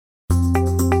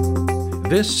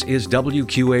This is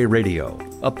WQA Radio,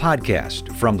 a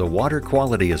podcast from the Water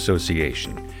Quality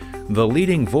Association, the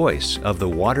leading voice of the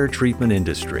water treatment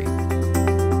industry.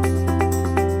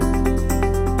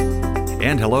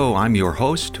 And hello, I'm your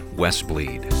host, Wes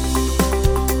Bleed.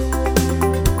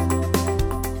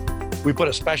 We put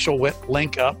a special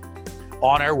link up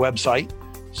on our website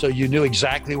so you knew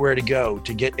exactly where to go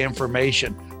to get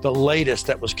information, the latest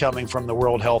that was coming from the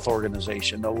World Health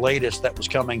Organization, the latest that was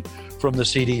coming from the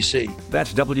CDC.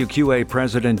 That's WQA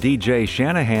President DJ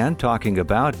Shanahan talking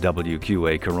about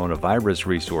WQA coronavirus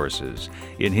resources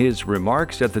in his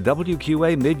remarks at the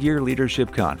WQA Mid-Year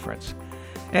Leadership Conference.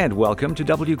 And welcome to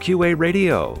WQA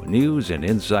Radio, news and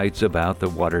insights about the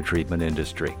water treatment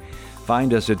industry.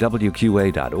 Find us at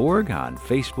WQA.org on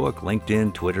Facebook,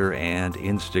 LinkedIn, Twitter, and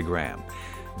Instagram.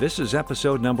 This is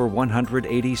episode number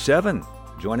 187.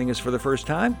 Joining us for the first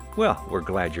time? Well, we're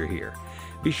glad you're here.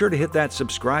 Be sure to hit that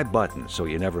subscribe button so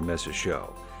you never miss a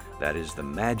show. That is the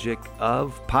magic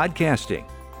of podcasting.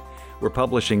 We're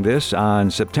publishing this on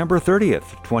September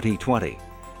 30th, 2020.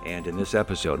 And in this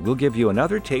episode, we'll give you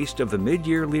another taste of the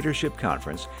Mid-Year Leadership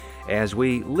Conference as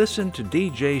we listen to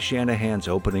DJ Shanahan's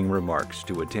opening remarks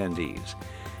to attendees.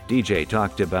 DJ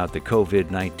talked about the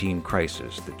COVID-19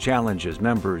 crisis, the challenges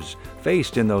members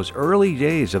faced in those early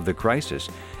days of the crisis,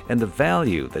 and the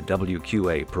value that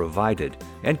WQA provided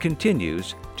and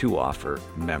continues to offer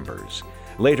members.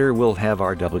 Later, we'll have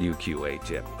our WQA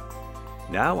tip.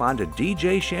 Now on to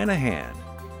DJ Shanahan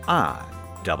on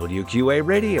WQA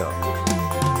Radio.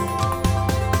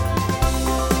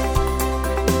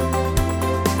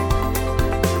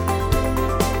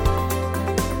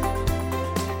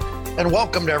 And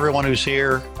welcome to everyone who's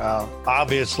here.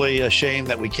 Obviously, a shame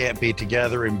that we can't be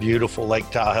together in beautiful Lake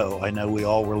Tahoe. I know we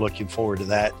all were looking forward to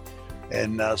that.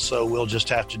 And so we'll just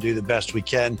have to do the best we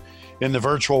can in the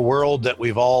virtual world that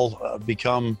we've all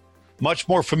become much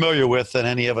more familiar with than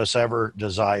any of us ever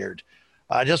desired.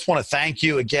 I just want to thank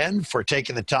you again for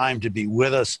taking the time to be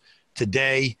with us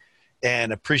today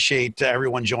and appreciate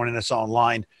everyone joining us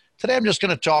online. Today, I'm just going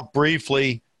to talk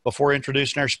briefly before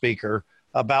introducing our speaker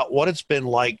about what it's been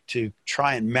like to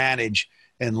try and manage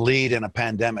and lead in a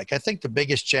pandemic. I think the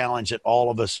biggest challenge that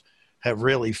all of us have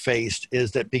really faced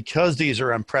is that because these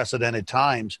are unprecedented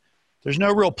times, there's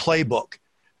no real playbook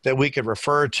that we could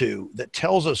refer to that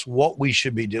tells us what we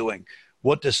should be doing,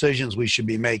 what decisions we should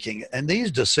be making. And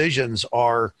these decisions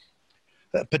are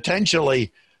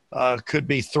potentially could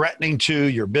be threatening to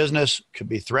your business, could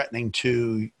be threatening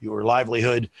to your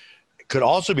livelihood, could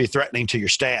also be threatening to your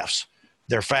staffs,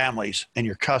 their families, and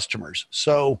your customers.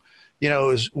 So,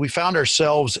 as we found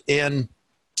ourselves in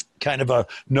kind of a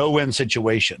no-win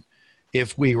situation.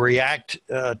 If we react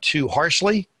too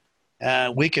harshly,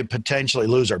 we could potentially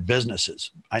lose our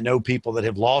businesses. I know people that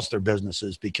have lost their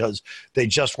businesses because they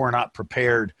just were not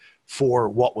prepared for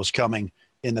what was coming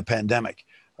in the pandemic.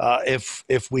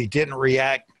 If we didn't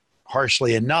react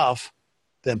harshly enough,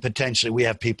 then potentially we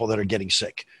have people that are getting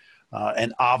sick.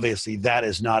 And obviously that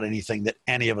is not anything that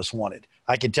any of us wanted.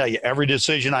 I can tell you every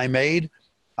decision I made,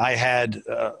 I had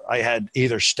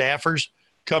either staffers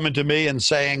coming to me and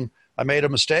saying I made a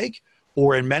mistake,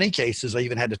 or in many cases, I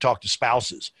even had to talk to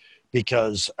spouses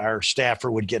because our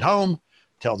staffer would get home,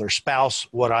 tell their spouse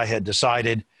what I had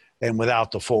decided, and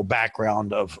without the full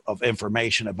background of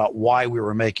information about why we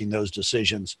were making those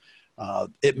decisions,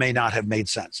 it may not have made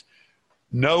sense.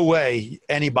 No way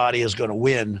anybody is going to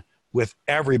win with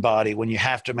everybody when you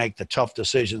have to make the tough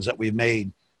decisions that we've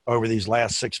made over these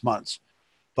last 6 months.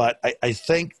 But I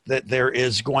think that there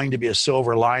is going to be a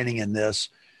silver lining in this,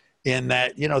 in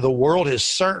that, the world has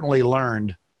certainly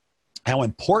learned how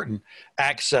important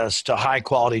access to high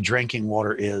quality drinking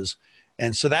water is.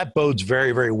 And so that bodes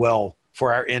very, very well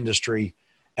for our industry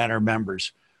and our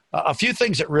members. A few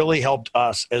things that really helped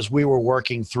us as we were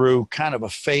working through kind of a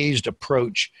phased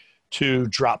approach to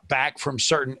drop back from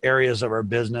certain areas of our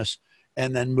business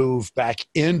and then move back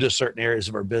into certain areas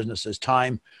of our business as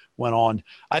time went on.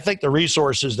 I think the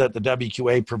resources that the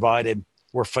WQA provided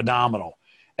were phenomenal.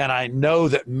 And I know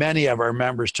that many of our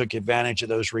members took advantage of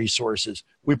those resources.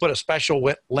 We put a special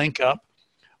link up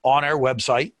on our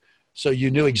website so you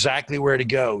knew exactly where to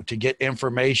go to get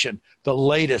information, the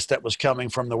latest that was coming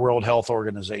from the World Health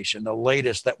Organization, the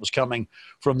latest that was coming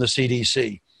from the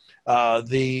CDC,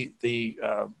 the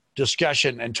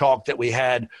discussion and talk that we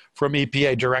had from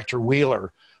EPA Director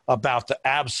Wheeler about the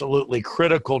absolutely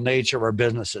critical nature of our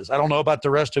businesses. I don't know about the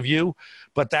rest of you,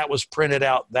 but that was printed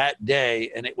out that day,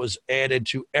 and it was added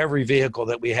to every vehicle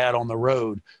that we had on the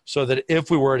road so that if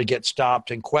we were to get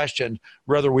stopped and questioned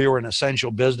whether we were an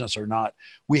essential business or not,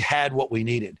 we had what we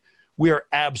needed. we are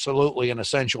absolutely an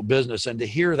essential business. And to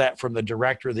hear that from the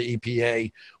director of the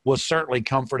EPA was certainly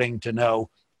comforting to know.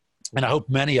 And I hope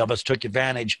many of us took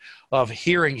advantage of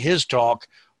hearing his talk,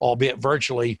 albeit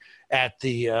virtually, at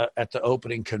the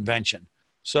opening convention.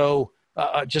 So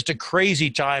just a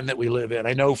crazy time that we live in.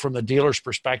 I know from the dealer's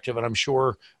perspective, and I'm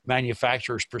sure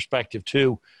manufacturer's perspective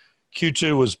too,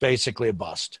 Q2 was basically a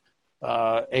bust.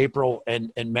 April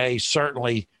and May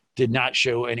certainly did not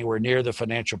show anywhere near the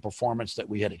financial performance that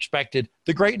we had expected.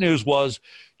 The great news was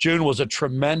June was a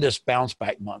tremendous bounce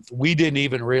back month. We didn't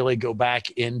even really go back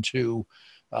into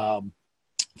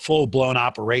full-blown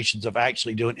operations of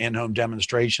actually doing in-home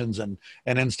demonstrations and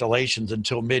installations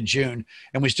until mid-June,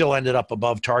 and we still ended up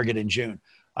above target in June.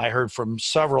 I heard from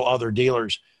several other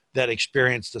dealers that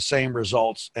experienced the same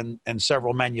results, and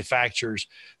several manufacturers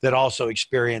that also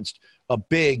experienced a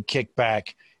big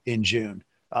kickback in June.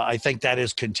 I think that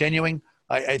is continuing.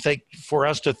 I think for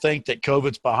us to think that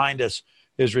COVID's behind us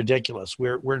is ridiculous.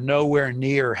 We're nowhere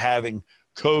near having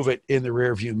COVID in the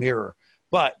rearview mirror,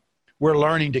 but we're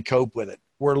learning to cope with it.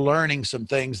 We're learning some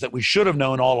things that we should have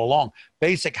known all along,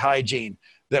 basic hygiene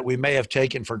that we may have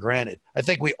taken for granted. I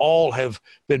think we all have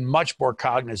been much more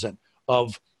cognizant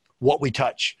of what we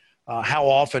touch, how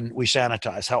often we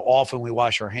sanitize, how often we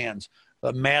wash our hands.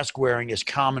 Mask wearing is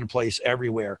commonplace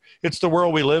everywhere. It's the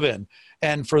world we live in.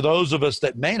 And for those of us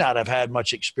that may not have had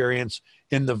much experience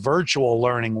in the virtual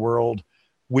learning world,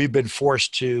 we've been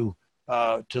forced to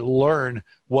learn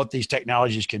what these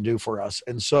technologies can do for us.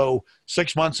 And so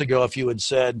 6 months ago, if you had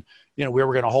said, we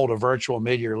were going to hold a virtual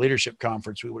mid-year leadership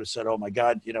conference, we would have said, oh my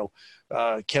God,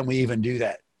 can we even do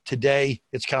that? Today,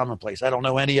 it's commonplace. I don't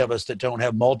know any of us that don't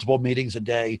have multiple meetings a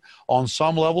day on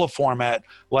some level of format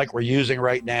like we're using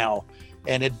right now.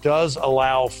 And it does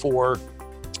allow for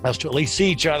us to at least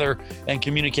see each other and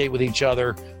communicate with each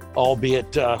other,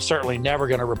 albeit certainly never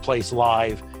going to replace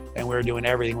live. And we're doing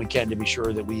everything we can to be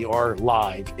sure that we are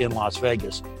live in Las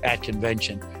Vegas at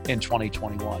convention in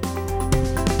 2021.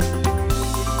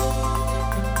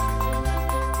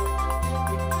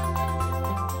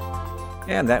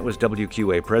 And that was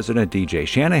WQA President DJ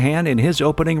Shanahan in his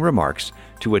opening remarks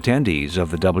to attendees of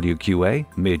the WQA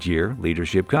Mid-Year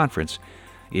Leadership Conference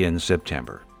in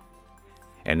September.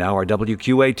 And now our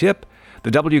WQA tip. The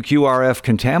WQRF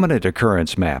Contaminant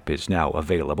Occurrence Map is now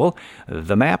available.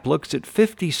 The map looks at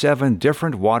 57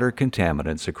 different water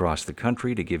contaminants across the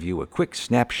country to give you a quick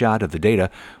snapshot of the data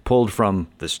pulled from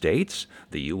the states,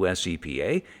 the U.S.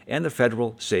 EPA, and the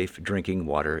Federal Safe Drinking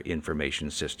Water Information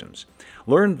Systems.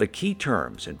 Learn the key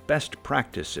terms and best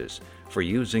practices for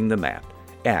using the map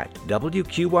at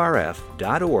wqrf.org/map.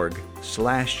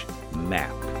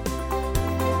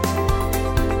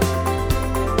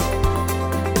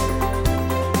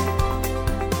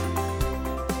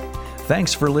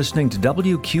 Thanks for listening to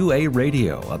WQA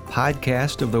Radio, a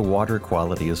podcast of the Water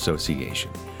Quality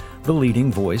Association, the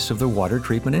leading voice of the water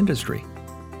treatment industry.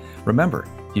 Remember,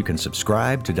 you can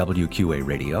subscribe to WQA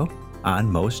Radio on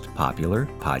most popular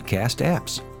podcast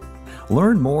apps.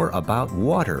 Learn more about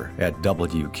water at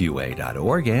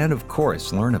WQA.org and, of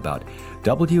course, learn about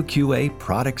WQA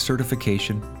product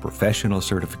certification, professional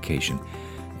certification,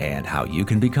 and how you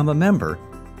can become a member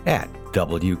at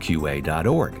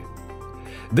WQA.org.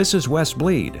 This is Wes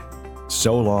Bleed.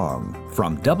 So long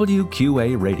from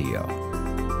WQA Radio.